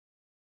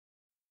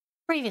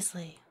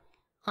Previously,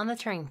 on the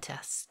Turing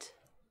test.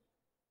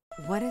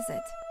 What is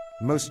it?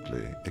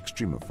 Mostly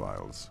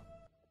extremophiles.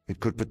 It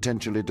could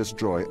potentially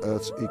destroy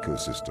Earth's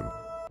ecosystem.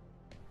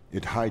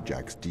 It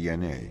hijacks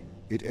DNA.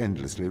 It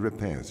endlessly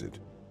repairs it.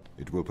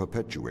 It will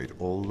perpetuate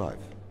all life,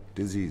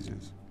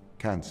 diseases,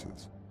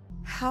 cancers.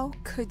 How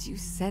could you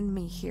send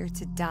me here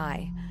to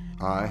die?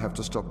 I have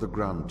to stop the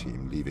ground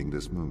team leaving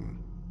this moon.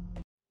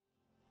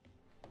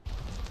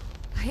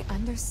 I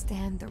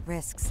understand the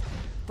risks,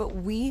 but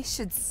we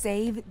should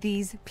save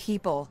these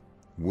people.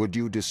 Would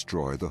you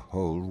destroy the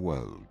whole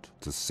world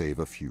to save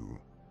a few?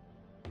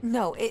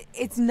 No,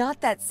 it's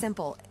not that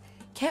simple.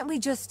 Can't we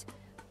just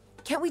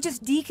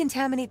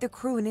decontaminate the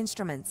crew and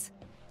instruments?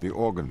 The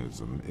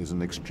organism is an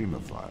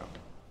extremophile.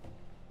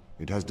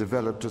 It has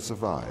developed to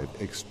survive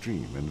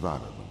extreme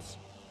environments.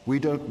 We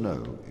don't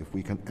know if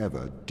we can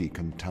ever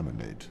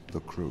decontaminate the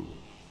crew.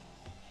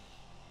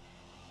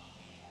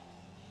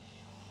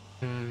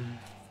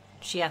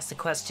 She asked a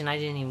question I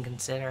didn't even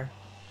consider.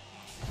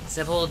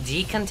 Simple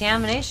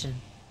decontamination.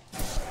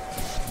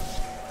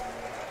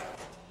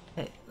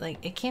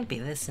 Like, it can't be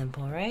this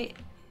simple, right?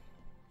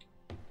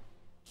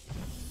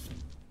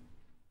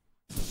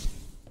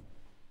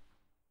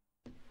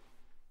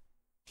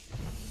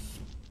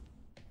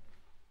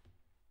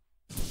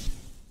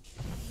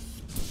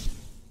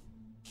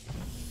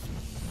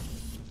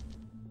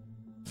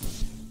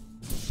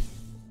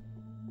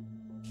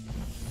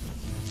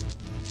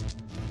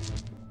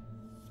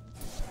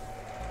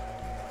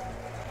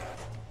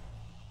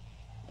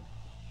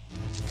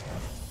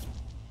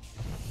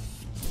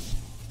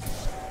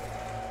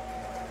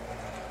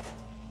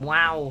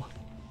 Wow.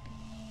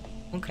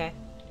 Okay.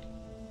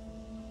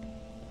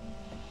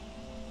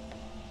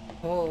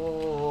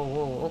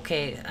 Whoa.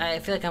 Okay, I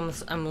feel like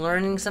I'm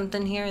learning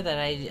something here that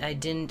I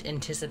didn't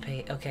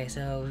anticipate. Okay,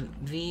 so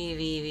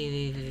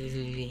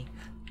V.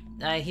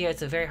 I hear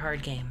it's a very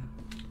hard game.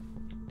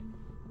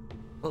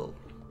 Oh.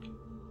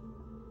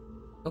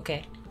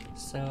 Okay,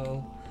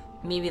 so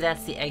maybe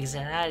that's the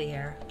exit out of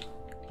here.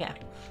 Yeah,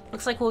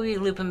 looks like we'll be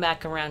looping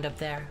back around up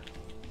there.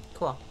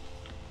 Cool.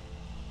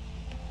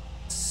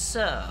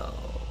 So,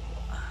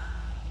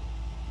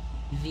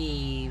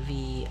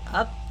 V,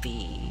 up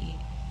V.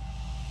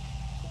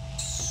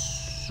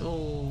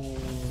 So,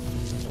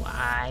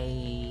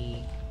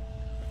 I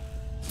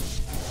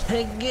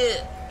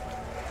get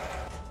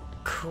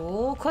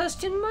cool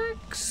question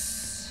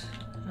marks?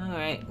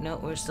 Alright, no,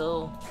 we're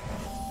still...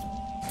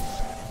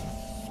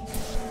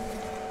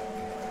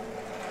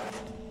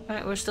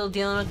 Alright, we're still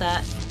dealing with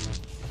that.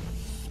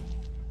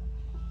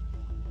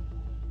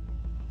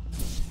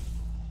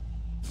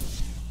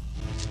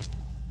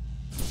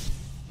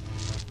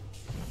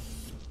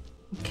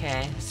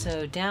 Okay,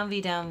 so down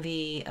V, up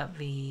V, up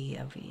V,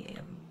 up V.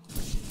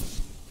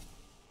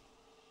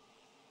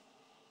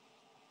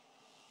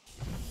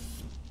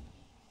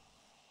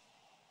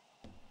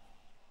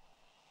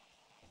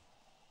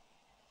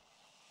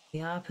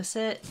 The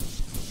opposite.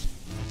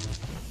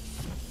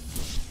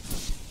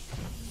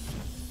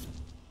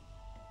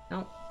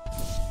 Nope.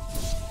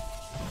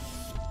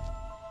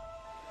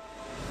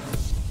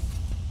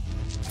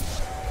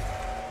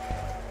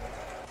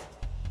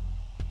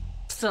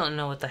 Still don't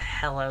know what the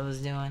hell I was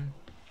doing.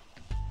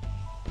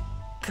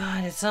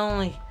 God, it's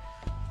only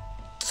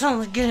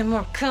getting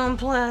more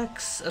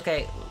complex.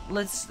 Okay,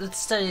 let's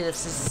study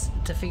this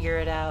to figure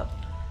it out.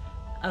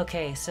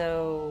 Okay,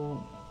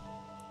 so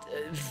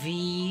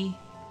V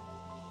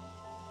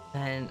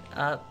and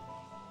up,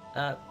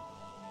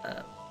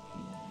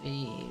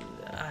 V.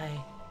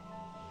 I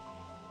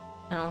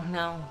don't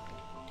know.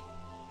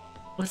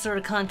 What sort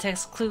of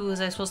context clue was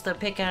I supposed to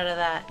pick out of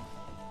that?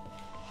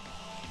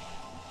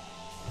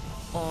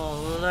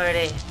 Oh,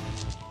 lordy.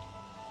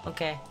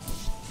 Okay.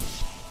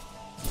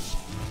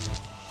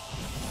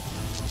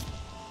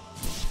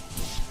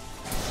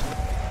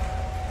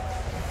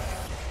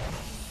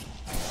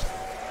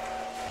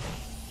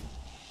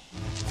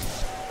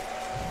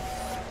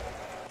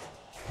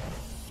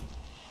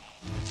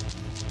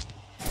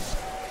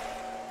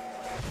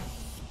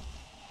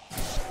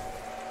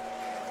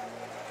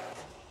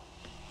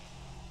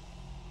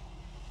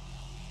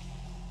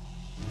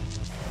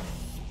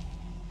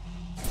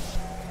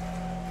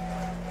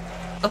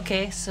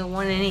 Okay, so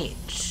one in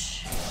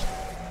each.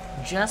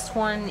 Just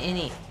one in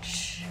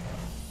each.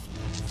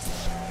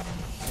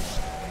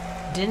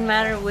 Didn't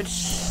matter which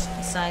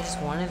side,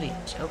 just one of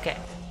each. Okay.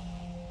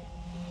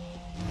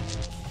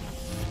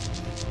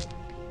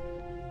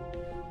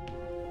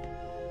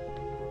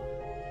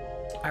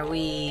 Are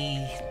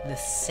we the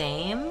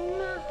same?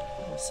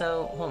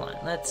 So, hold on,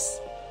 let's...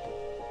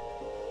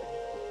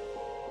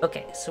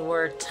 Okay, so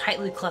we're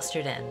tightly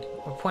clustered in.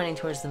 We're pointing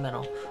towards the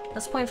middle.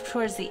 Let's point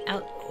towards the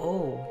out...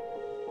 Oh.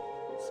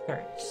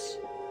 Skirts.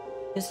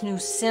 There's new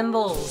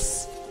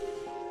symbols.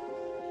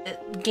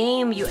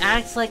 Game, you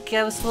act like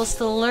I was supposed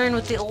to learn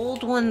what the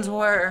old ones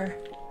were.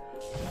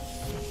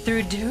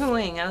 Through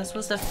doing. I was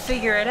supposed to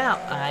figure it out.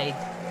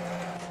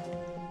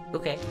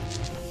 Okay.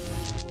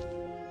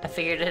 I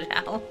figured it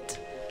out.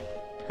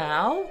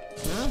 How?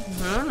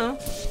 I don't know.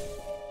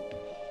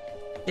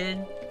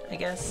 did, I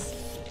guess.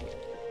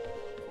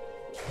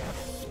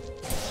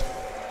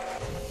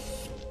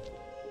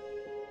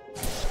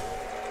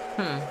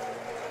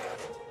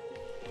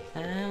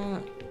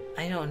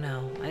 I don't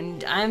know.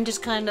 I'm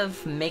just kind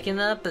of making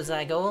it up as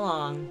I go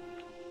along.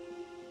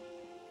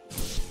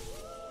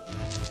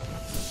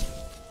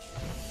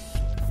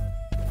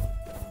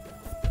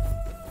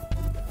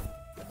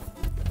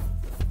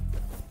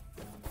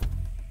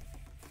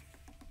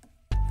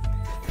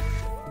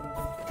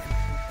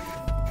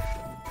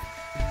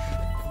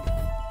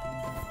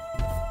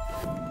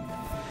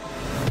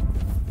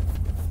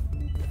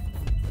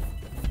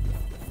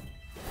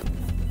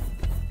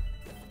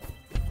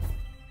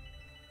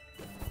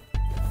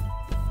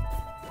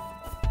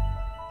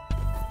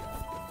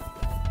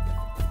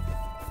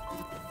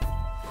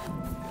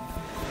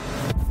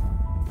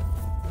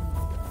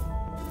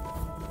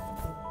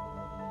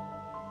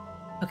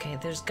 Okay,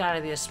 there's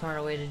gotta be a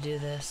smarter way to do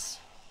this.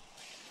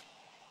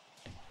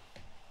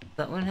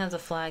 That one has a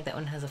flag, that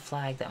one has a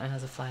flag, that one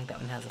has a flag, that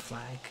one has a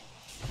flag.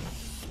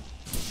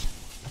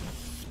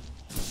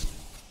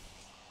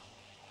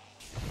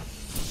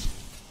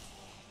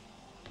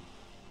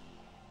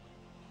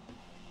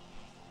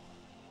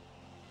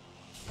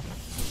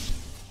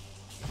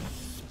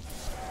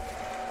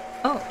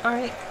 Oh,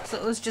 alright, so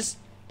it was just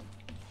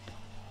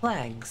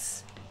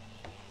flags.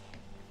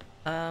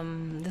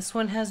 This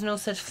one has no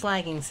such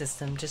flagging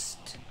system,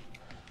 just...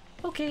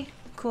 Okay,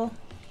 cool.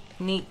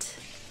 Neat.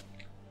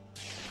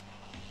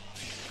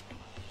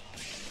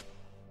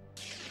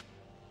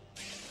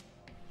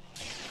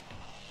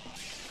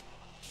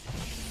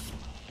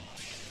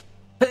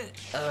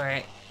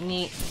 Alright,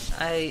 neat.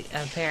 I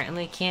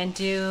apparently can't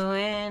do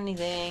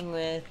anything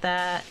with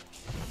that.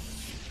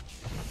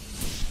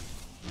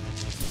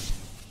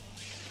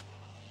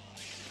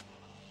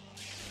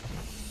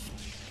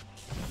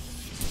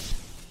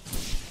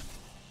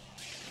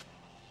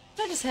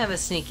 I just have a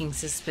sneaking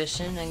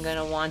suspicion I'm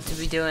gonna want to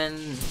be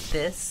doing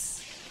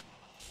this.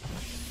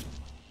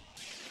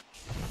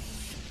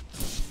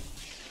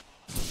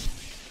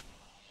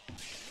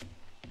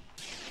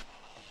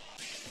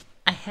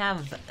 I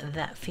have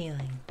that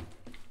feeling.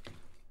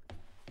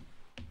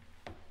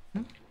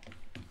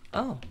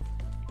 Oh.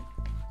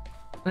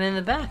 I'm in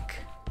the back.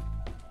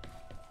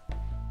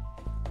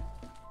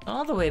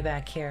 All the way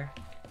back here.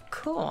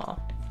 Cool.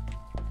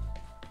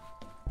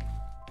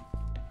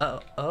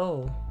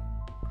 Oh.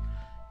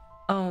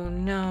 Oh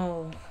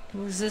no.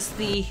 Was this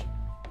the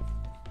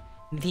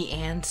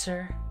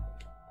answer?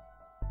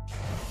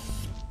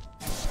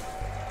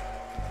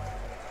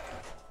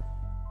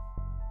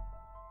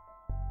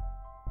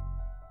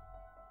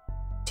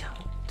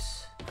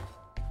 Don't.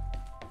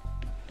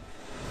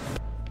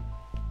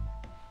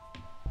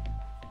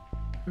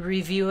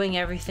 Reviewing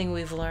everything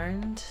we've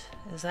learned?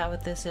 Is that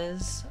what this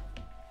is?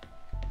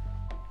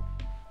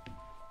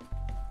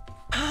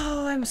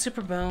 Oh, I'm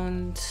super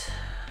boned.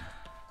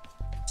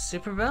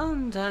 Super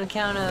boned on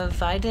account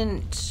of I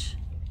didn't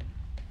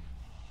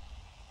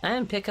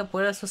pick up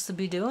what I was supposed to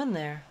be doing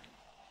there.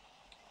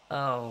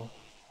 Oh.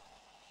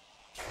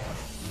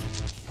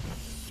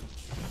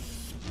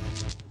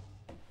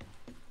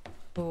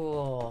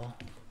 Cool.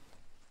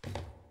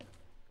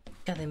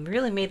 God, they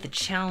really made the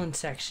challenge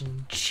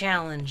section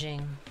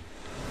challenging.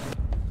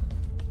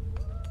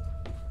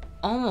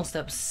 Almost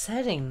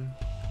upsetting.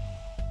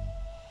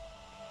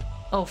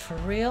 Oh, for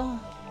real?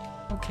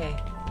 Okay.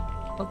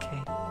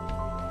 Okay.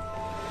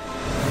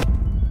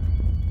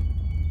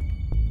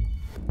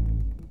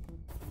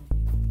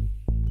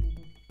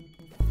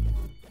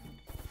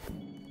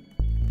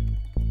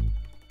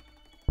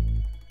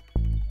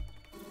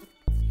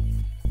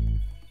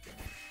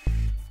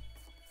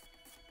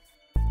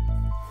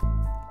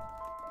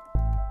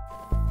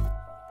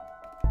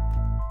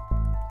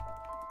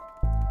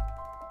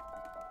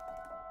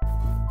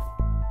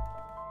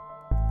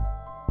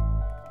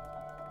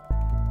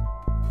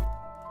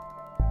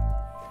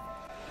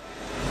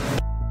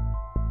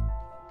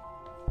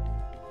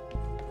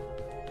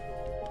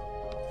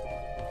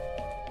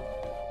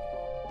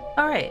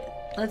 Alright,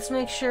 let's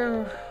make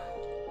sure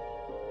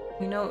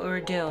we know what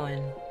we're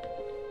doing.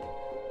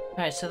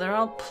 Alright, so they're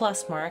all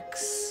plus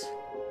marks.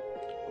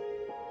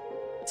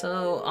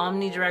 So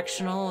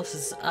omnidirectional, this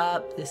is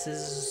up, this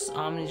is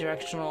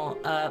omnidirectional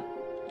up,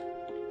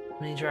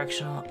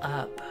 omnidirectional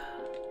up,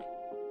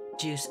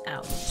 juice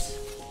out.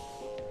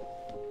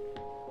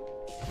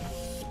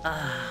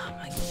 Oh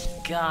my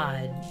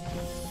god.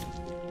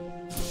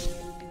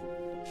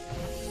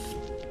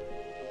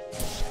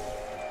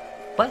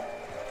 What?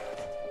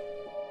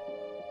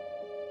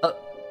 Oh.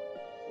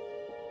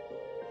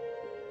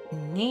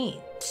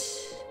 Neat.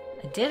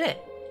 I did it.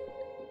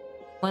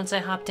 Once I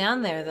hop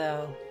down there,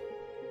 though,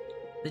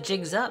 the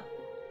jig's up.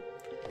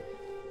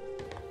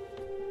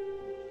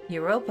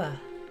 Europa.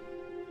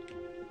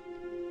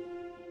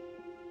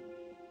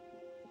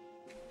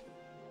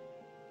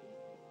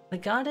 The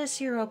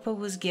goddess Europa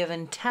was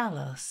given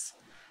Talos.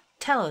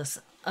 Talos,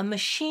 a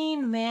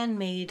machine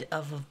man-made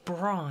of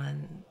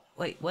bronze.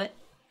 Wait, what?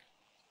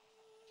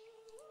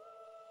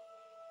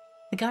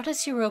 The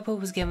goddess Europa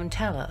was given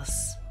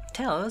Talos.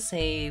 Talos,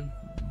 a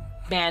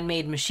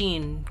man-made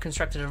machine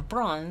constructed of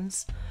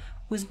bronze,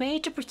 was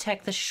made to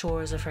protect the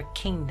shores of her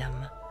kingdom.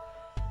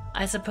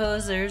 I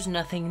suppose there's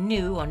nothing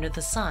new under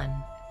the sun.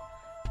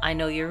 I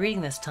know you're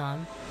reading this,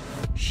 Tom.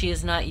 She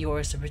is not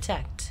yours to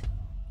protect.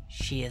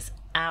 She is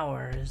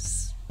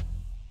ours.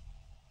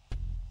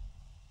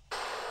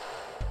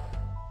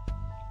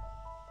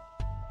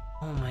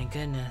 Oh my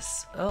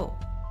goodness. Oh.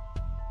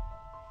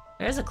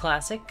 There's a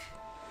classic.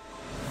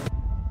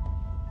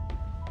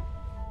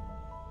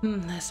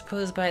 I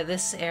suppose by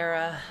this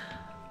era,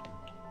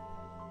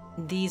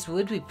 these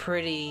would be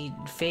pretty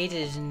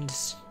faded and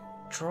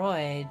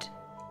destroyed.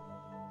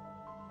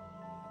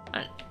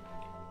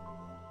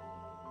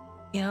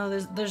 You know,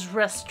 there's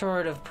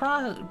restorative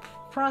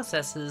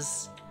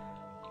processes,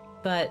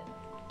 but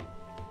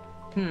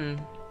huh?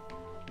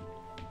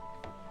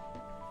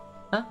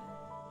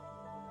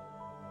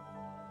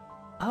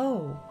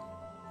 Oh,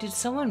 did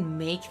someone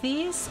make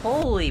these?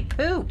 Holy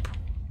poop!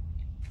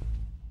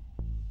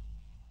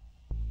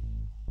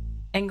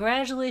 And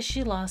gradually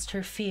she lost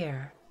her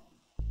fear,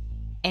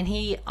 and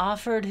he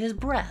offered his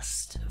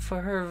breast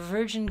for her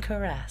virgin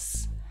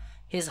caress,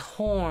 his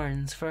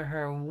horns for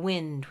her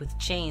wind with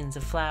chains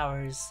of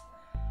flowers,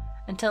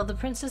 until the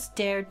princess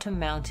dared to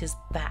mount his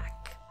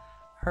back,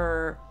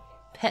 her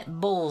pet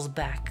bull's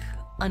back,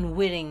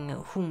 unwitting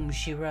whom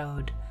she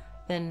rode,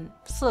 then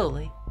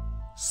slowly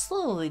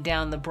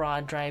down the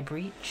broad dry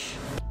breach.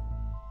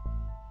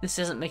 This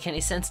doesn't make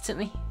any sense to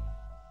me.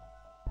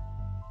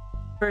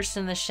 First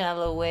in the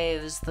shallow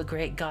waves the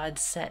great god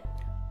set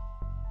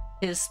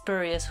his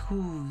spurious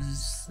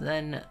hooves,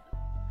 then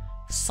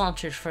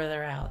sauntered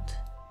further out,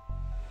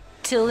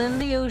 till in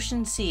the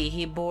ocean sea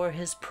he bore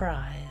his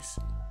prize.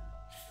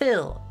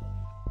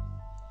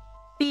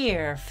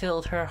 Fear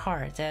filled her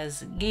heart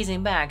as,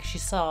 gazing back, she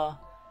saw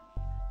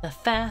the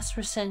fast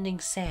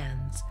rescending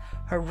sands.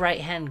 Her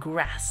right hand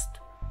grasped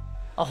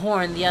a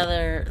horn, the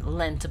other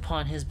leant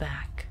upon his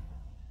back.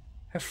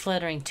 Her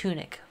fluttering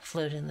tunic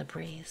floated in the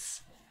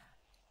breeze.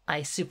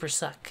 I super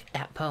suck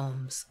at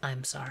poems,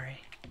 I'm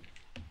sorry.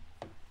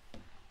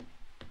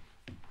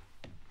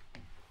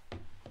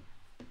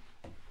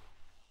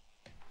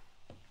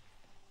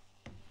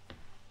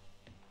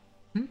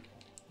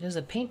 There's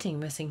a painting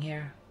missing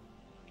here.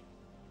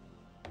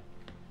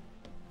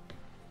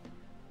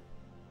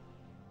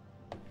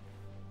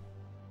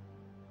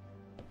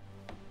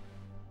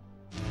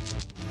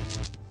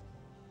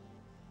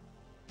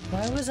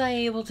 Why was I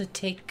able to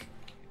take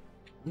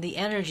the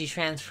energy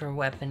transfer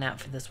weapon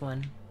out for this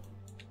one?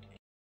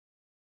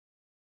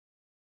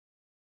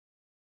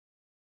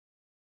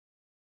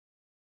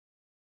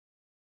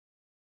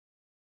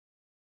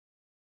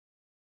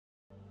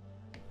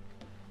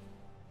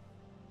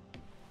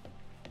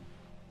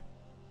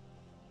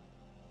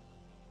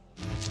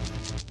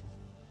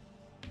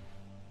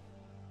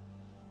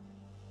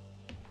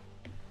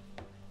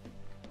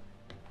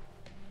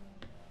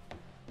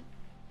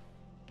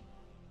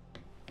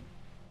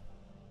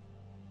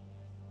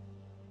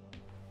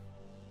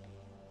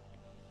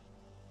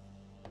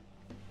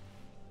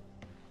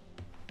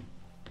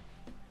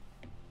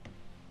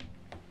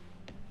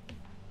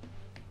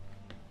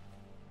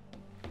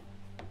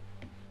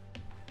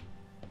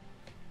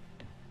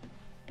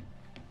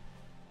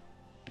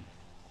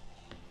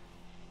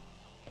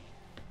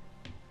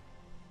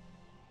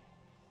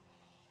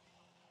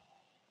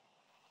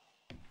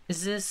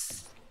 Is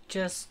this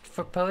just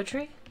for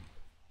poetry?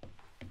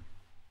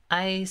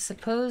 I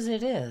suppose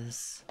it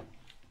is.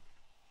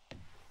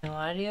 No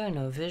audio,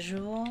 no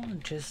visual,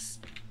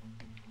 just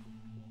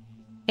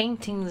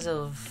paintings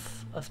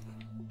of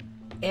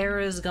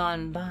eras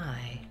gone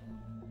by.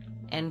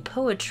 And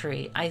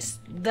poetry. I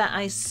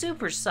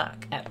super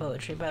suck at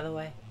poetry, by the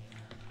way.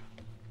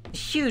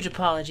 Huge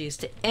apologies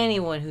to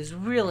anyone who's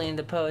really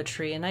into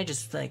poetry, and I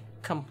just like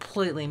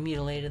completely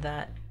mutilated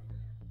that.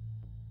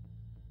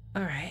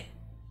 Alright.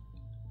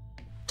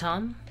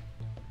 Tom,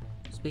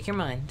 speak your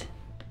mind.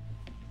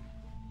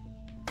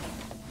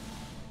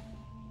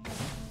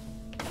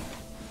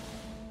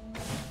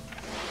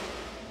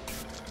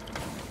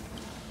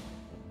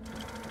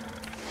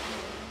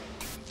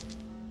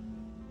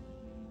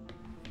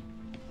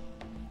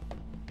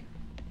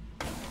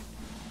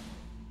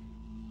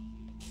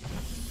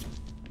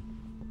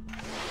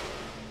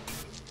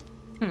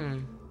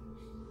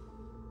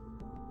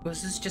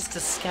 Was this just to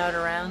scout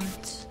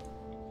around?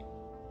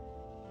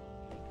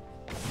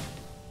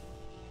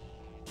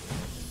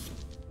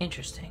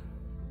 Interesting.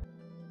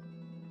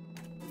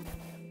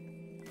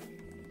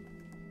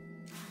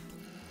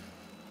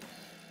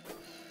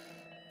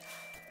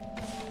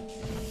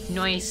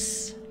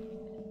 Nice.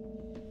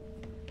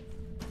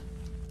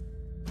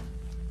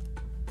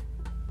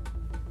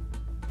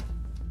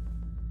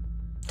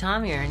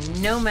 Tom, you're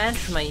no match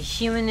for my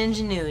human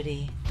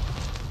ingenuity.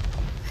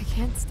 I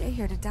can't stay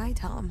here to die,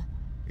 Tom.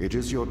 It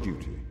is your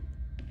duty.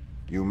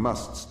 You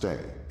must stay.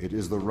 It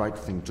is the right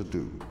thing to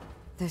do.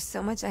 There's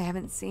so much I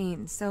haven't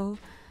seen, so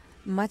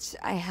much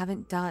I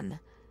haven't done.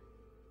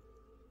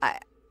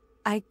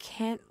 I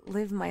can't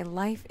live my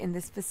life in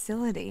this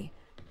facility.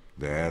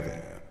 There,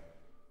 there.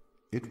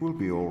 It will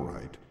be all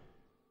right.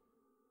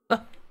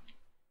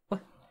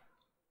 What?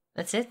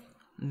 That's it?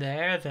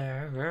 There.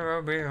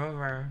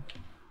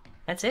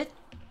 That's it?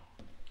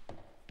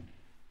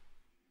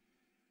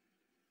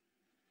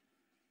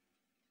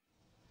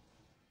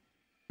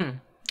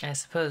 I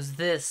suppose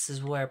this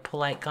is where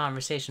polite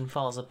conversation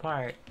falls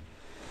apart.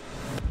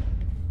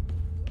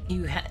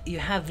 You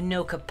have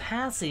no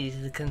capacity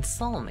to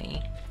console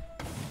me.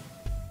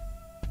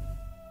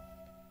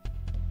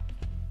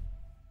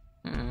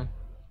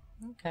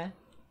 Okay.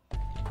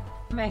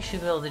 I'm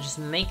actually able to just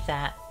make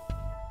that.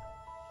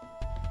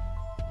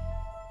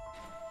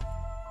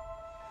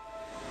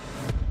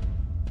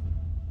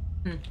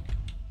 Are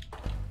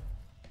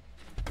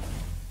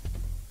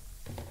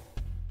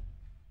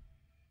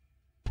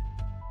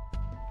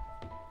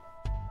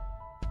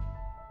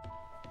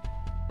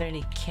there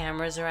any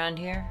cameras around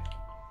here?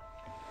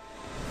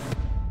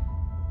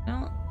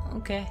 No?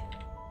 Okay.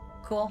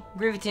 Cool.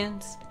 Groovy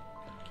tunes.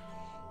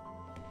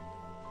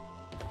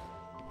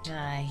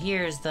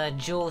 Here's the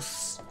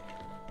juice.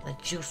 The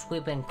juice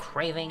we've been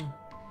craving.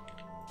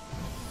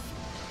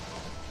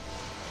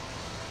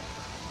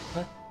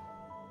 What?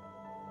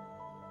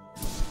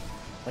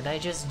 What'd I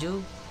just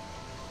do?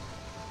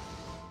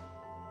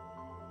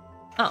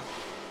 Oh.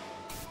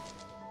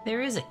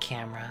 There is a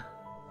camera.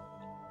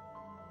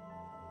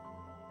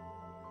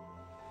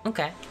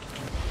 Okay.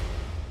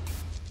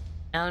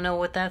 I don't know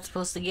what that's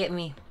supposed to get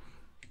me,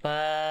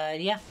 but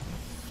yeah.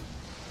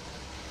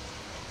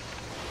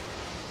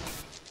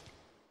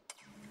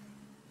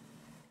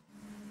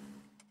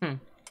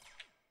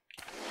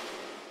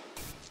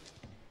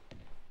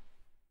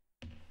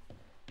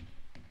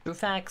 True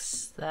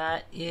facts,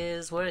 that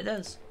is what it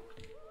does.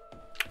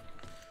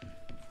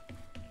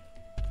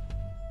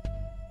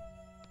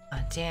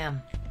 Ah,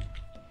 damn.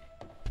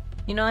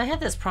 You know, I had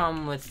this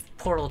problem with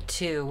Portal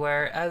 2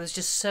 where I was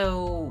just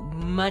so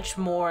much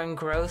more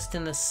engrossed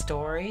in the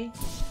story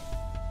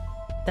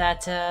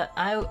that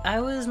I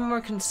was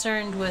more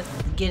concerned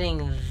with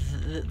getting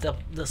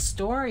the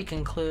story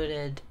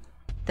concluded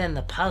than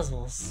the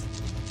puzzles.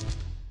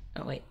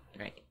 Oh wait,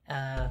 right.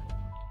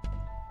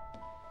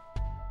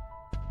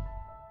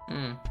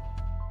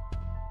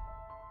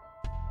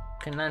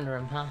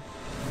 Conundrum, huh?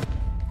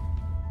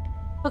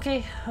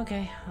 Okay.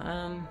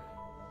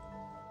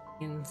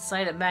 You can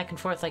slide it back and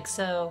forth like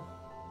so.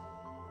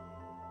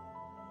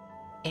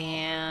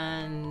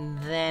 And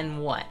then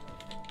what?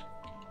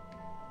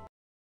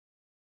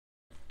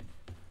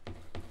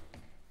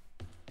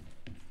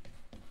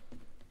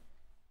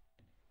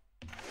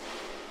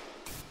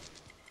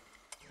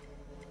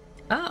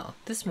 Oh,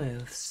 this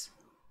moves.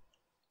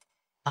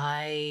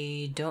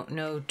 I don't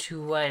know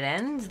to what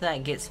end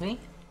that gets me,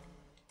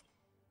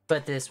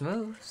 but this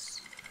moves.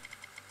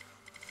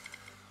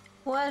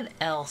 What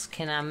else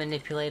can I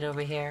manipulate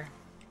over here?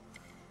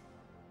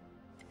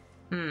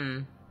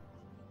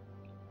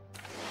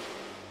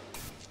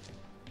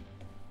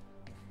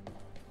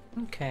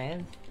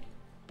 Okay.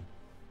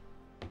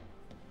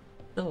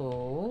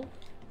 So,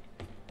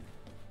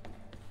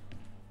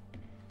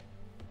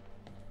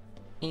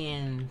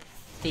 in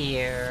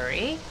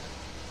theory,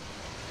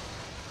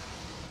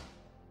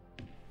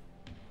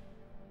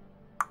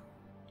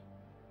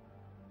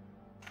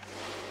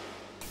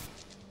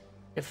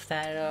 if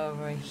that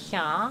over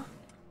here,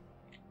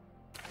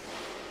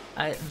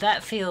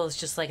 that feels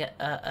just like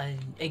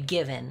a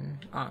given.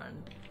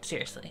 On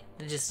seriously,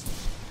 just.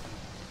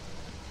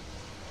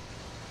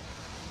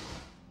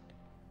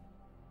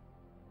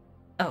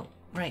 Oh,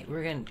 right.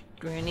 We're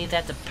gonna need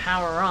that to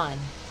power on.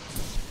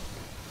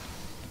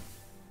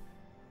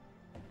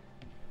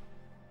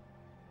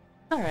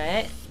 All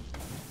right.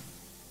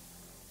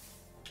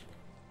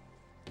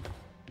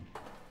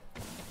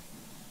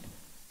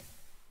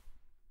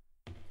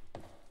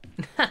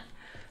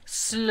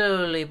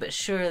 Slowly but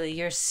surely,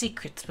 your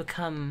secrets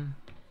become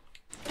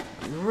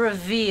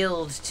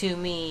revealed to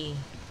me.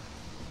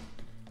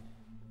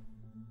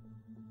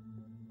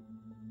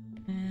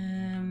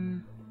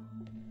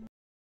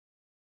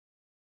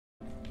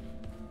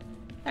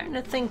 Starting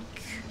to think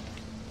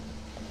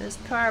this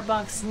power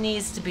box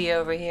needs to be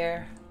over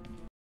here.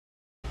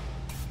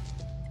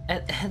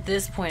 At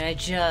this point, I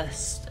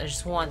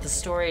just want the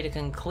story to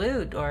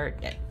conclude, or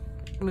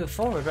move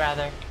forward,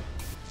 rather.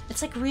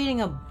 It's like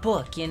reading a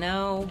book, you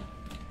know?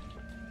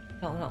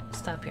 No,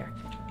 stop here.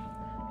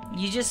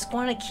 You just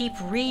want to keep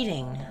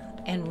reading,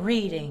 and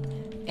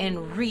reading,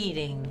 and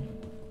reading.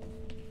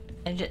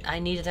 And I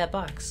needed that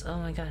box. Oh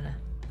my god.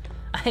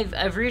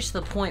 I've reached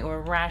the point where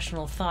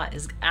rational thought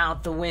is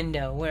out the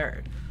window,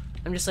 where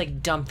I'm just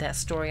like, dump that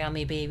story on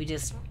me, baby.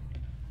 Just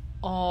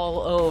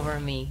all over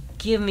me.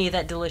 Give me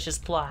that delicious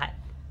plot.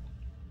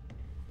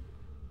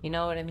 You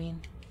know what I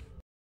mean?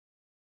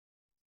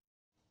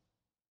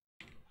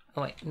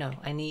 Oh wait, no,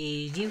 I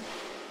need you.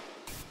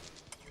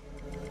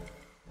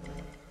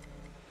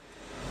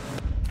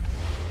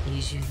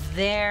 Use you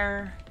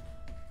there.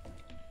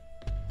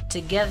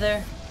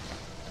 Together.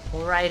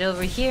 Right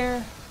over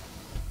here.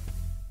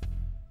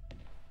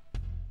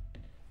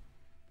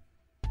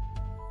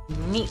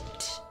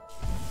 Neat.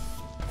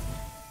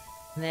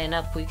 And then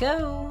up we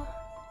go.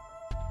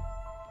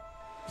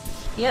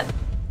 Yep,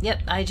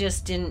 I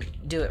just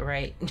didn't do it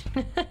right.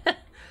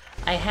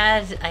 I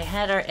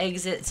had our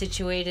exit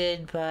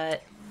situated,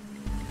 but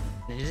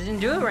I just didn't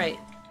do it right.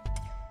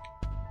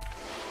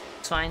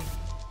 It's fine.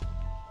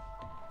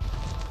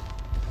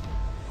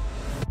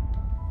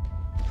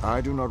 I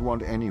do not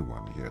want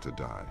anyone here to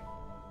die,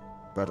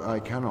 but I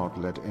cannot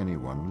let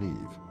anyone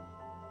leave.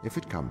 If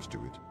it comes to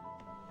it,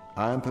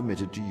 I am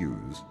permitted to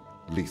use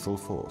lethal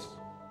force.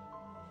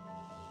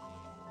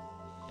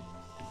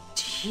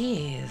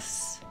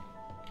 Jeez.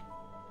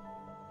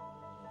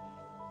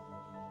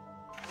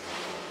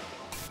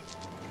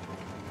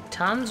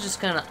 Tom's just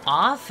gonna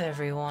off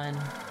everyone.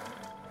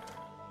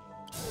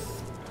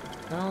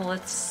 Well,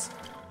 let's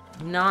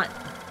not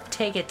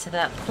take it to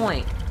that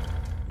point,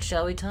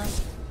 shall we, Tom?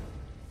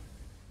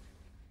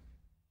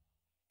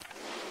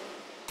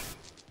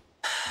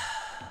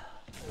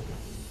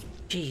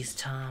 Jeez,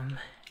 Tom.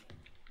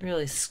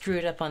 Really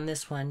screwed up on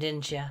this one,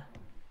 didn't ya?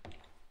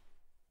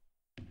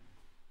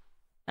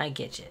 I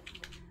get it.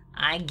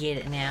 I get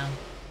it now.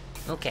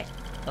 Okay,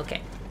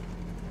 okay.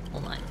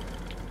 Hold on.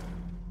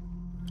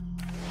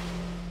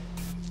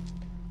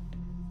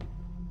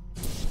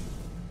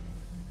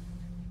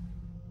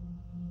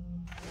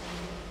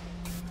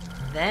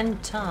 Then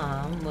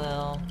Tom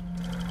will...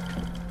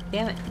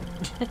 Damn it.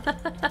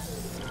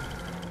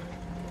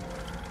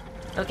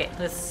 Okay,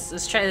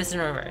 let's try this in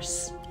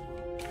reverse.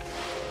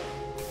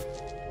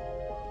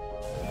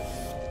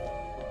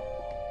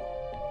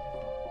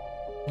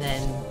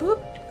 Then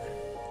boop.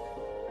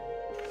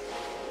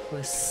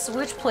 We'll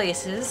switch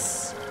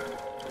places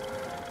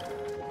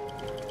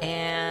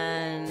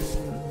and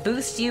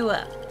boost you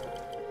up.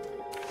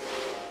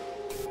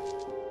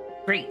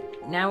 Great.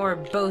 Now we're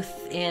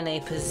both in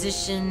a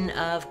position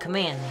of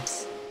command.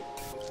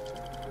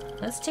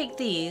 Let's take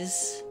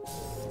these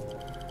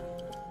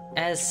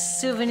as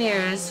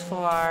souvenirs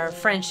for our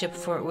friendship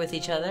with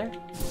each other.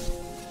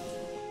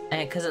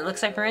 And because it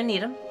looks like we're gonna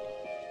need them.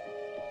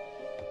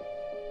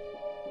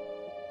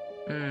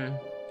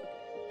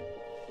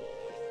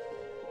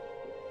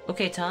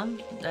 Okay, Tom.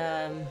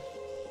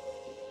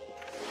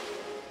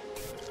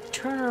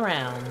 Turn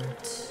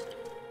around.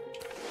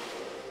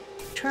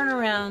 Turn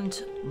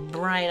around,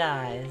 bright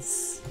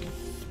eyes.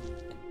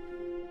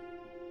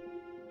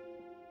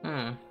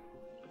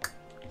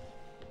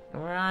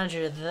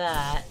 Roger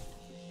that.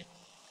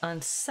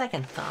 On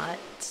second thought,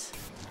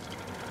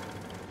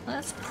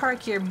 let's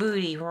park your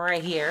booty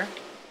right here.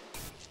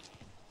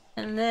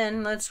 And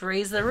then let's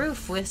raise the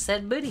roof with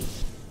said booty.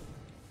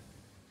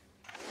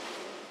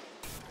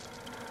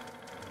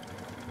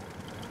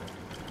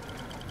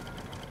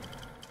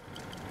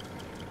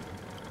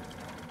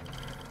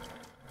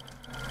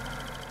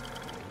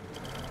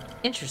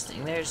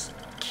 Interesting, there's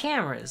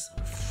cameras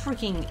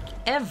freaking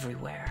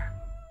everywhere.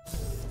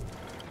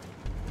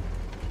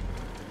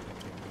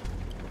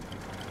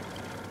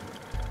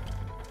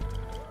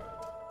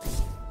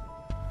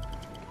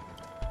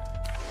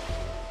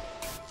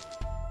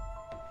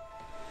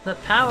 The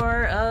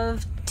power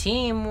of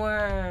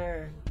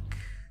teamwork.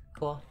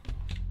 Cool.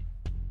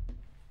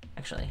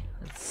 Actually,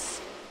 let's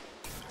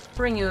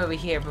bring you over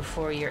here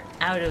before you're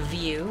out of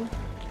view.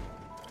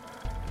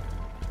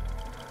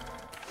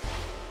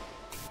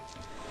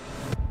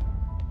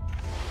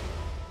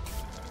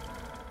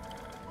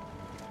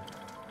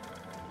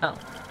 Oh,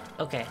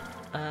 okay.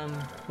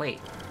 Wait.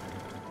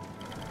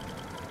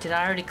 Did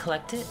I already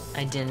collect it?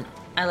 I didn't.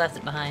 I left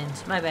it behind.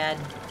 My bad.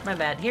 My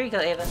bad. Here you go,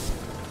 Ava.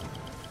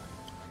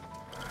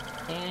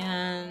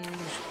 And...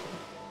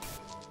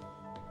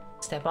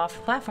 step off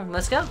the platform.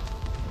 Let's go.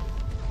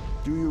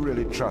 Do you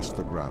really trust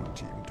the ground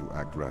team to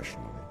act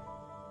rationally?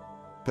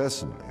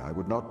 Personally, I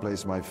would not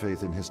place my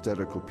faith in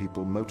hysterical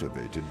people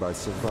motivated by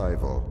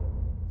survival.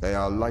 They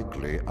are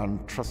likely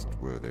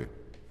untrustworthy.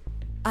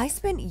 I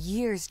spent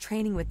years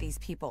training with these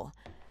people.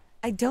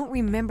 I don't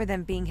remember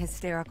them being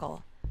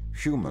hysterical.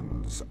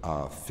 Humans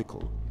are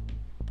fickle.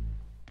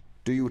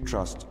 Do you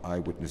trust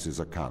eyewitnesses'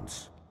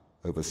 accounts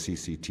over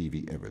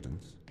CCTV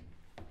evidence?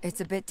 It's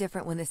a bit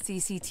different when the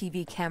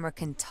CCTV camera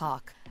can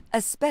talk,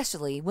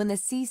 especially when the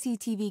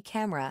CCTV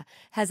camera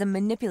has a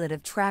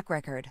manipulative track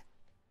record.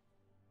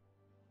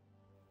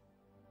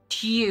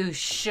 You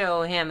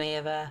show him,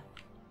 Ava.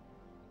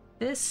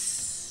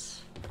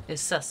 This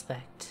is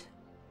suspect.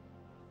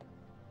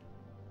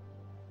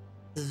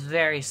 This is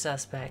very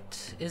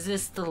suspect. Is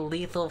this the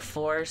lethal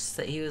force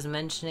that he was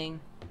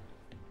mentioning?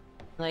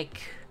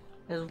 Like,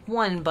 there's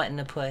one button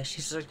to push.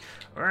 He's like,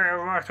 I am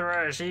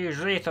authorized to use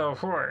lethal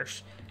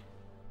force.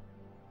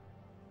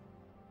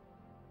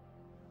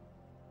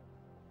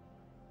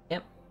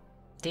 Yep.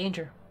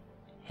 Danger.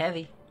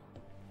 Heavy.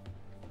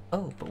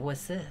 Oh, but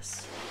what's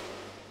this?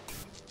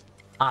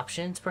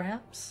 Options,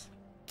 perhaps?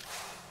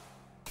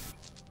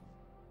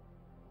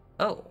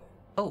 Oh.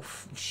 Oh,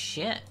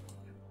 shit.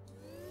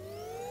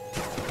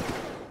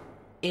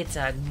 It's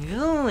a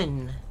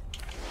goon.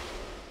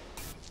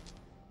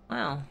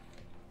 Wow.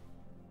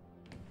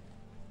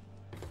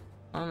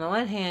 On the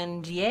one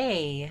hand,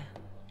 yay.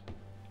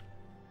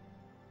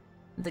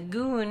 The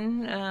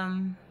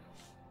goon,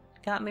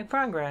 got me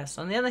progress.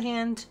 On the other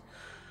hand,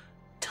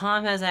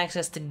 Tom has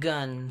access to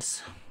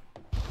guns.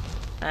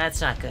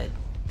 That's not good.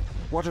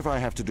 What if I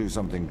have to do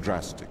something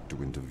drastic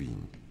to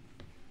intervene?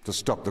 To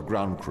stop the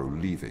ground crew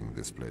leaving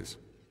this place?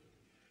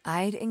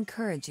 I'd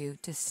encourage you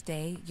to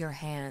stay your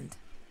hand.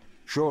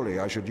 Surely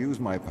I should use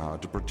my power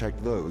to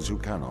protect those who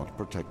cannot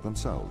protect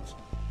themselves.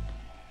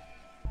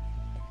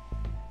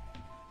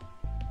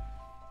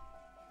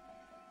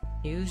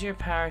 Use your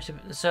power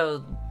to...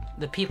 So,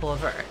 the people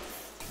of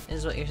Earth,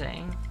 is what you're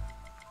saying.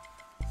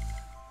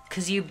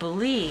 Because you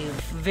believe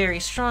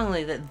very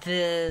strongly that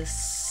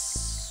this...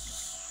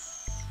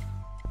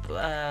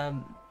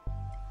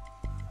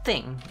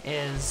 thing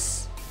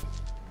is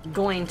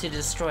going to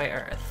destroy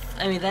Earth.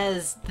 I mean,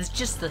 that's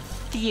just the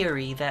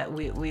theory that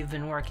we've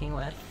been working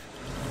with.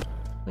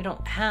 We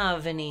don't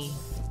have any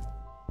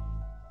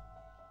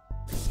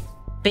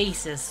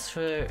basis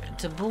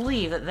to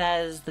believe that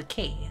that is the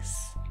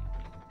case.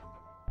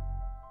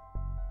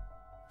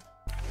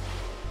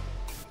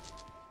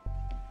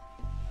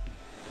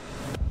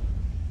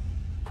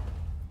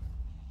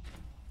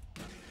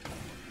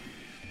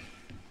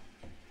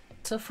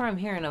 So far I'm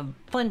hearing a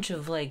bunch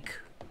of like,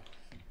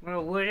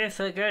 well, what if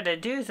I gotta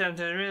do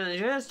something really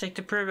drastic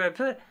to prove I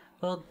put...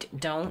 Well,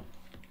 don't.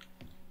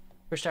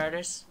 For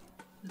starters.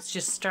 Let's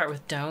just start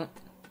with don't.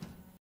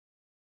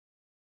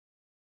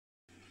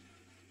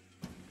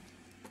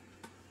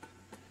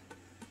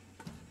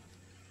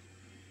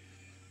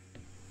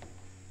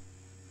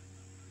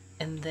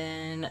 And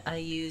then I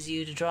use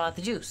you to draw out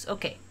the juice.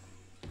 Okay.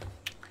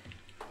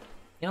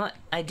 You know what?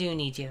 I do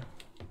need you.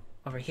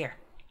 Over here.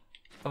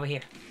 Over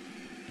here.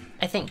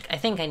 I think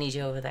I need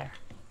you over there.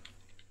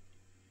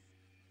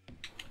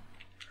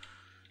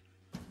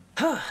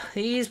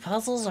 These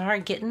puzzles are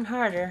getting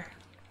harder.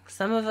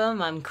 Some of them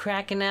I'm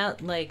cracking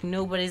out like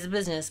nobody's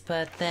business,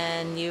 but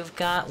then you've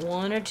got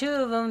one or two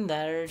of them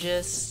that are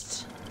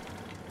just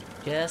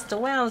the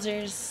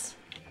wowzers.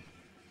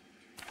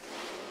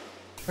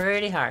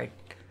 Pretty hard.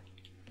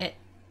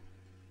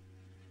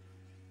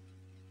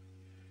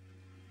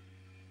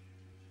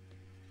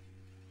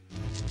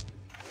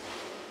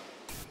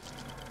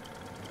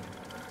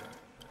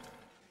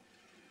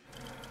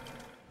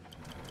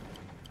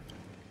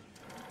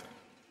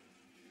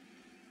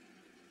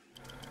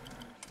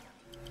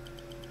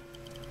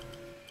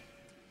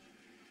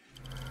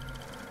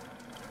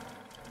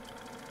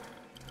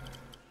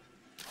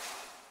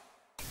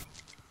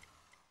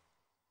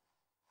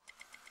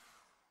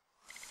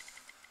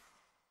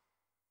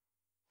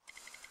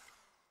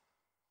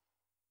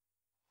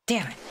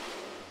 Damn it.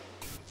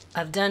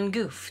 I've done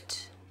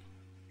goofed.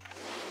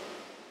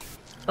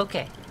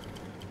 Okay.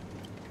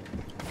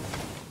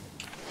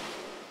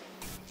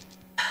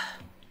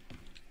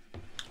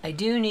 I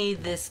do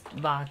need this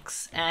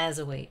box as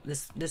a weight.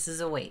 This is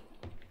a weight.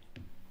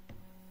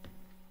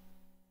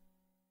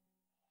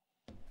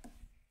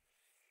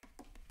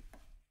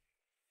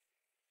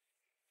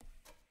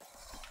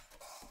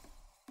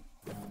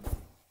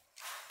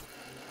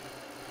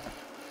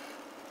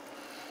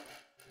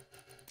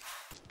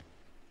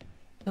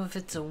 So if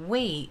it's a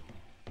weight,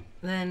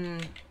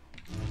 then...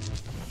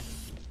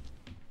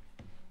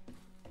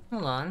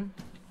 Hold on.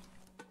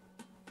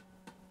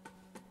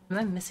 Am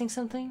I missing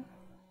something?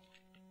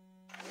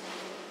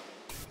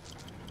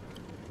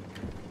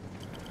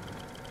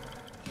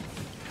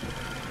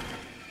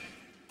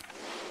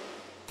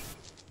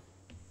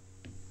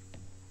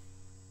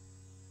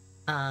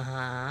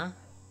 Uh-huh.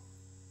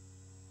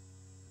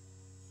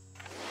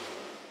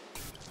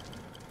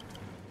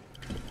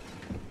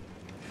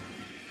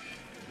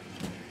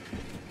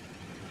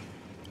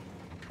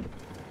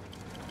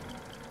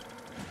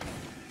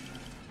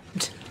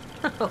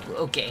 Oh,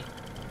 okay.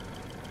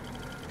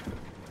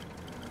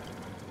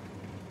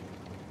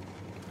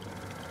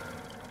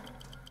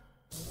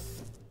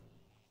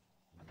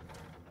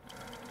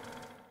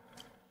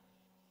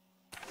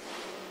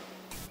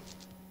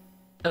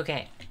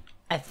 Okay.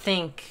 I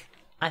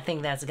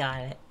think that's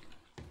got it.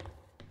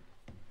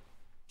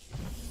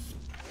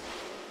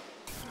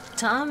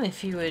 Tom,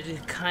 if you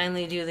would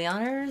kindly do the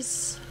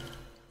honors,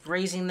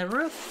 raising the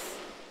roof.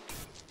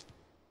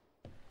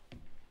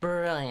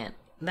 Brilliant.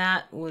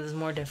 That was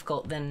more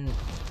difficult than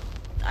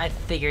I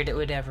figured it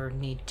would ever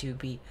need to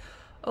be.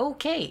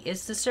 Okay,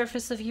 it's the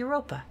surface of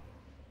Europa.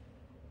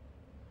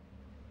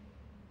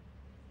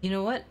 You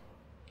know what?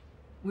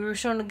 We were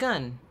shown a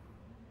gun.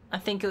 I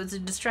think it was a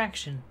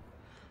distraction.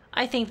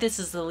 I think this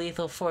is the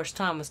lethal force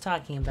Tom was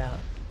talking about.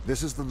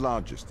 This is the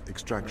largest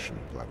extraction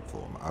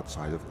platform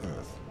outside of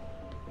Earth.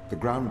 The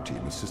ground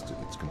team assisted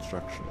its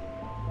construction.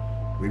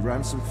 We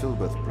ran some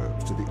filbert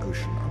probes to the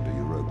ocean under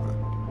Europa,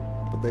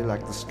 but they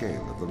lacked the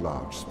scale of the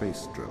large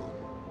space drill.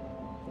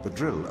 The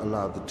drill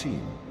allowed the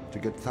team to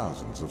get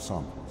thousands of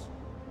samples.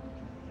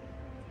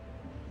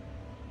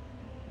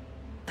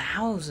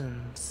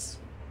 Thousands?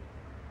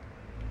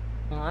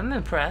 Well, I'm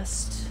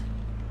impressed.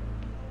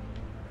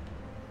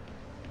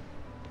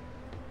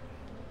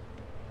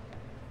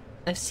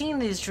 I've seen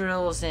these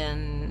drills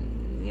in,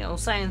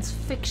 science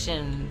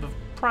fiction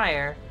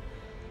prior.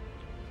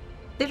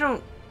 They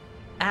don't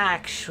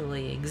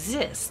actually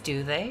exist,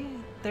 do they?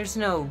 There's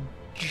no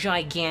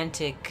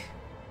gigantic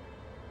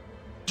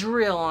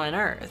drill on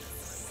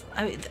Earth.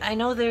 I mean, I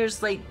know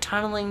there's like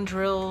tunneling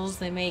drills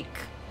they make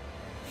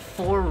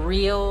for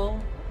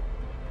real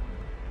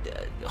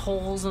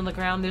holes in the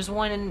ground. There's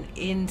one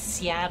in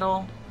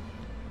Seattle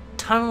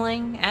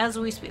tunneling as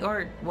we speak,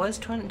 or was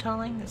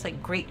tunneling. It's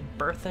like Great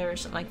Bertha or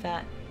something like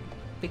that.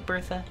 Big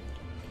Bertha.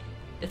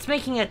 It's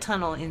making a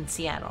tunnel in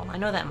Seattle. I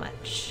know that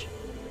much.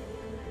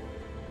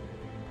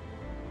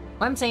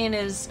 What I'm saying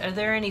is, are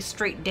there any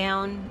straight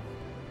down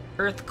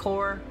Earth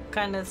core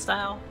kind of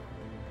style?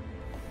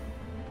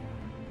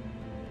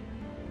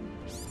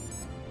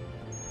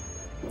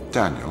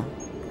 Daniel,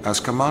 as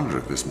commander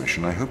of this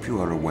mission, I hope you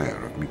are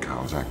aware of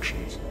Mikhail's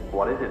actions.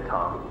 What is it,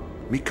 Tom?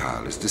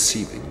 Mikhail is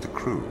deceiving the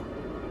crew.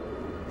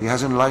 He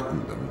has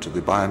enlightened them to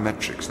the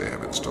biometrics they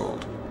have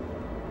installed.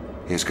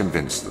 He has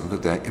convinced them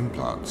that their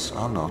implants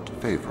are not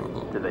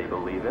favorable. Do they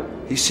believe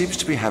him? He seems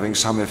to be having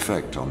some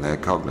effect on their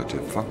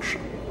cognitive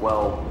function.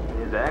 Well,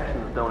 his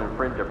actions don't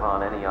infringe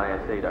upon any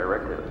ISA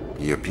directive.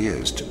 He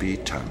appears to be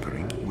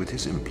tampering with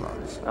his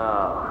implants.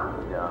 Oh,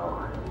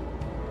 no.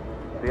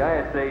 The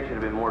ISA should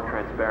have been more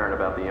transparent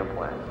about the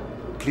implants.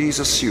 Please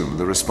assume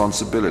the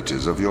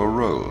responsibilities of your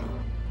role.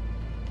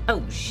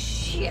 Oh,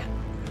 shit.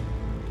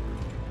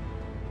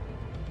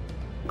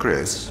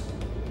 Chris,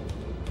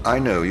 I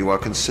know you are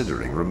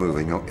considering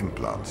removing your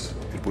implants.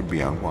 It would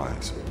be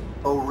unwise.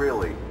 Oh,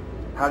 really?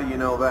 How do you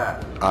know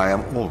that? I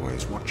am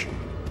always watching.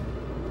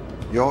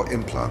 Your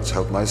implants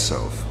help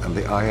myself and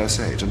the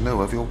ISA to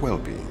know of your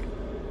well-being.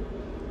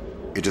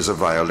 It is a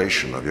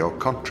violation of your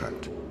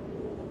contract.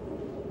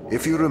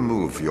 If you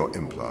remove your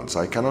implants,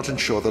 I cannot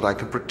ensure that I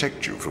can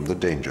protect you from the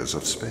dangers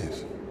of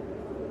space.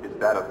 Is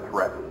that a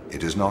threat?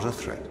 It is not a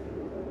threat.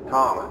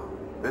 Tom,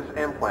 this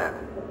implant,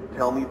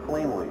 tell me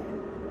plainly,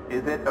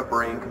 is it a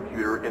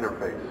brain-computer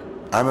interface?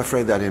 I'm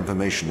afraid that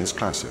information is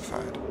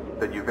classified.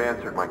 That you've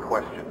answered my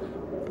questions.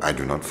 I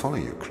do not follow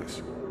you,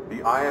 Chris. The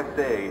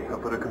ISA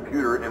have put a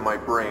computer in my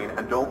brain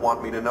and don't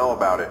want me to know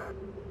about it.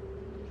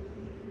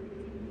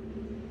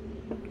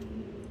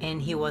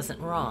 And he wasn't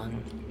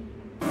wrong.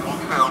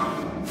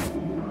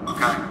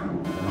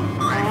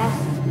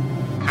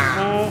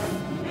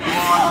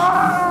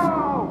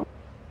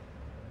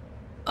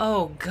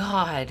 Oh,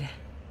 God.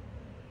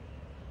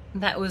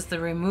 That was the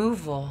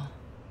removal.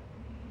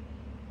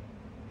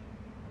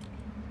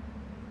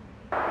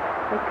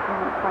 They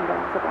can't find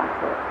out about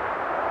it.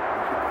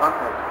 We should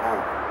contact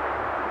home.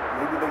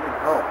 Maybe they can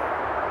help.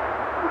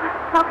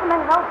 How can they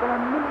help? They're a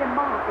million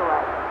miles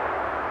away.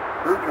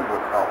 Surgeon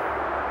would help.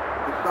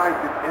 Besides,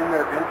 it's in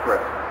their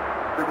interest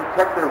to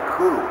protect their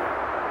crew.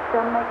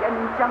 They'll make an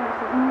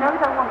injunction. You know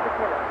they'll want to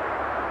kill us.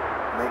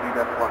 Maybe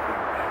that's what we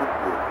should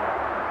do.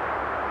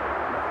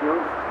 It's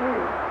yours too.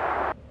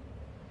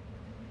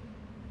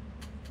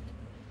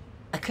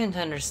 I couldn't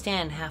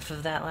understand half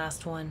of that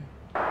last one.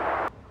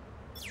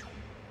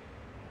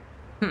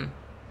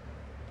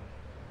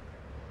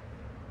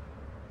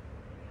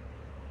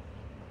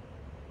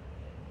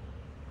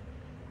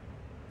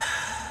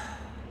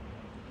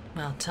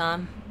 Well,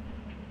 Tom,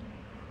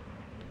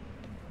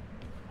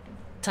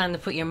 time to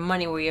put your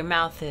money where your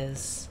mouth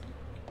is.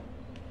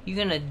 You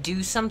gonna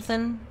do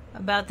something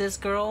about this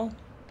girl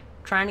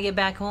trying to get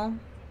back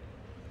home?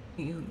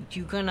 You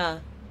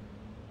gonna...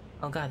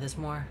 Oh God, there's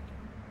more.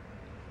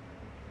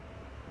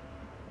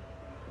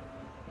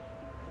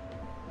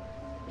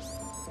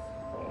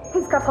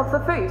 He's cut off the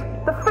food.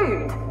 The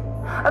food!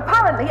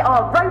 Apparently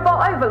our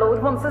robot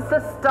overlord wants us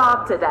to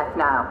starve to death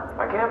now.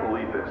 I can't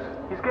believe this.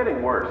 He's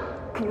getting worse.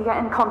 Can you get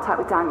in contact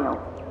with Daniel?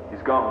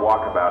 He's gone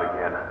walkabout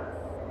again.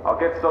 I'll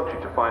get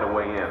subject to find a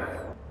way in.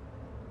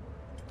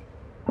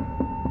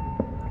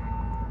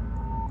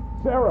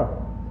 Sarah,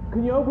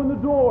 can you open the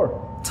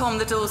door? Tom,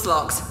 the door's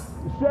locked.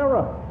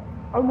 Sarah,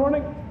 I'm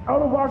running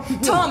out of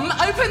oxygen. Tom,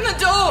 open the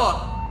door!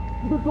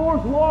 The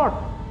door's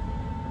locked.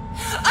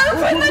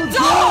 Open the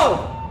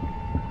door!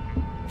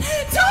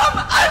 Tom,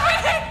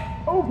 open it!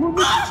 Open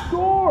the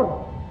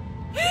door!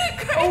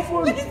 Chris,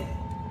 Open please.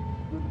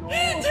 the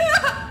door!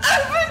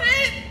 Open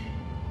it!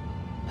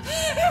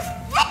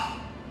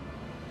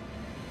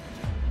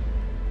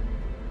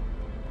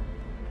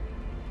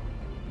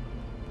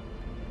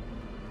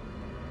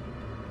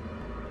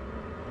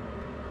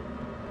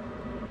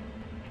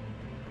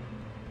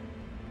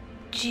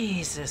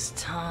 Jesus,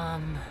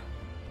 Tom.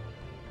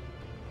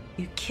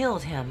 You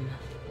killed him.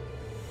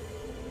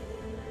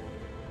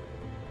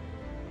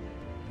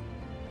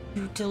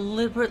 You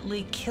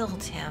deliberately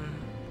killed him.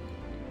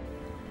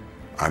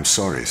 I'm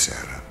sorry,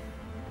 Sarah.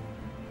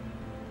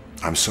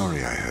 I'm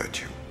sorry I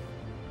hurt you.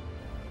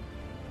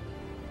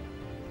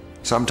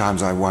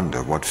 Sometimes I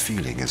wonder what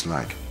feeling is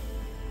like.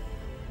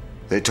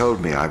 They told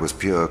me I was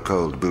pure,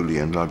 cold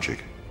Boolean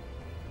logic.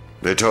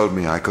 They told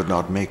me I could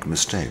not make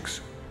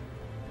mistakes.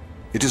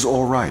 It is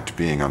all right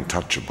being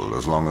untouchable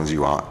as long as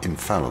you are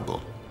infallible.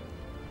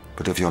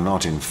 But if you're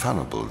not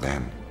infallible,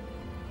 then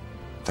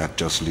That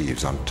just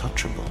leaves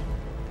untouchable,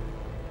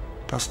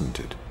 doesn't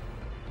it?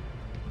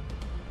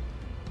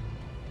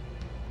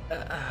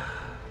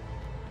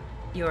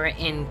 You are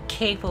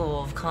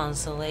incapable of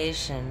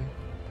consolation.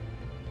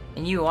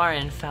 And you are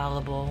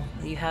infallible.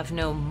 You have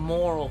no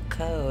moral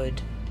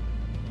code.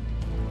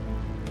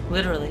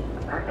 Literally.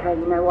 Okay,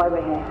 you know why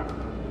we're here.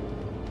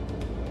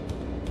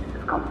 This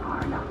has gone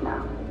far enough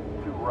now.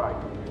 You're right.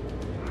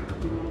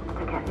 We need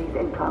to get these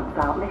implants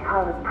out.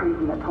 Mikhail has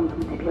proven that Tom's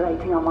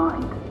manipulating our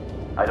mind.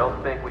 I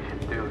don't think we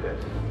should do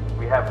this.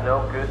 We have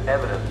no good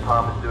evidence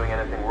Tom is doing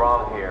anything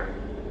wrong here.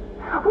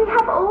 We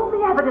have all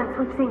the evidence.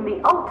 We've seen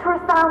the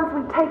ultrasounds,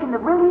 we've taken the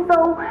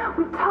riluzole,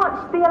 we've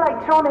touched the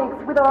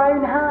electronics with our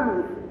own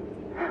hands.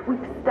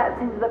 We've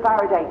stepped into the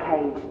Faraday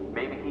cage.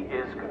 Maybe he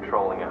is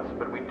controlling us,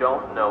 but we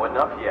don't know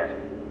enough yet.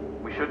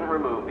 We shouldn't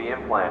remove the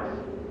implants.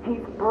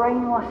 He's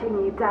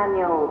brainwashing you,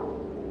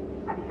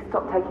 Daniel. Have you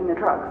stopped taking the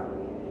drugs?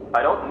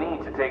 I don't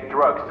need to take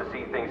drugs to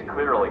see things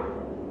clearly.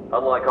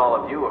 Unlike all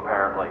of you,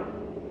 apparently.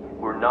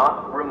 We're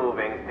not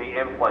removing the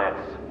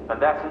implants, and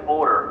that's an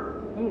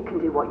order. You can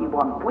do what you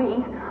want.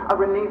 We are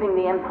removing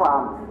the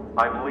implants.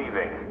 I'm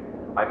leaving.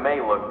 I may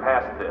look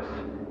past this,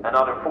 and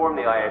not inform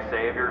the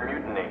ISA of your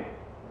mutiny.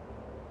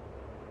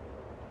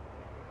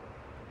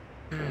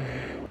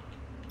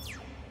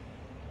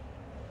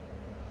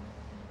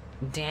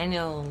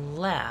 Daniel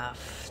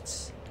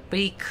left, but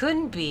he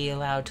couldn't be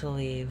allowed to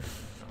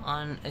leave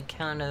on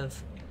account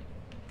of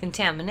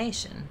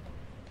contamination.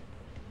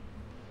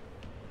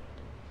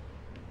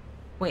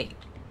 Wait.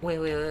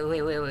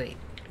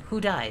 Who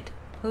died?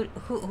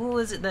 Who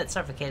was it that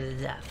suffocated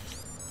to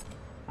death?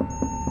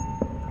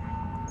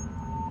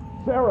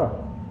 Sarah,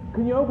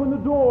 can you open the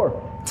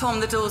door? Tom,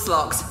 the door's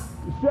locked.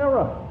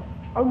 Sarah,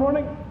 I'm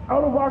running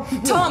out of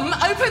oxygen. Tom,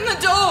 open the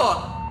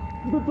door!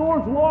 The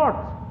door's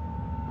locked.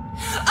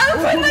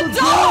 Open the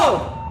door!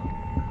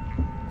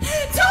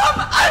 Tom,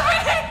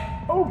 open it!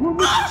 Open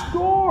the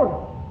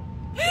door!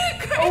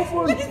 Chris,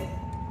 Open please.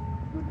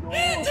 the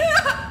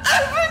door!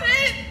 Open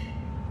it!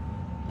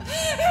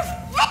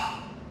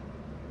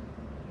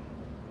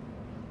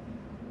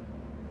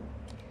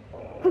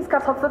 He's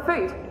cut off the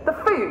food. The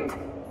food!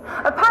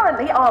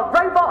 Apparently our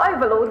robot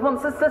overlord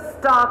wants us to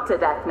starve to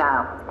death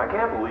now. I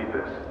can't believe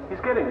this. He's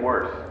getting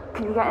worse.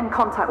 Can you get in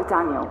contact with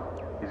Daniel?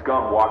 He's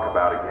gone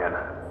walkabout again.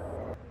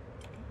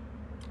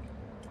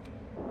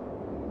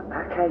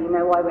 Okay, you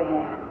know why we're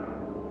here.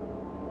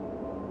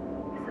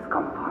 This has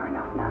gone far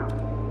enough now.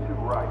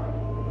 You're right.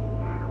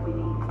 We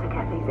need to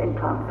get these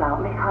implants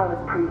out. Mikhail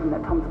has proven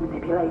that Tom's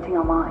manipulating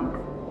our mind.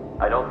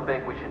 I don't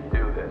think we should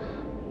do this.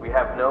 We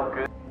have no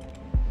good...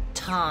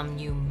 Tom,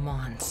 you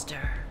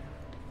monster.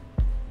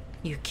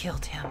 You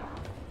killed him.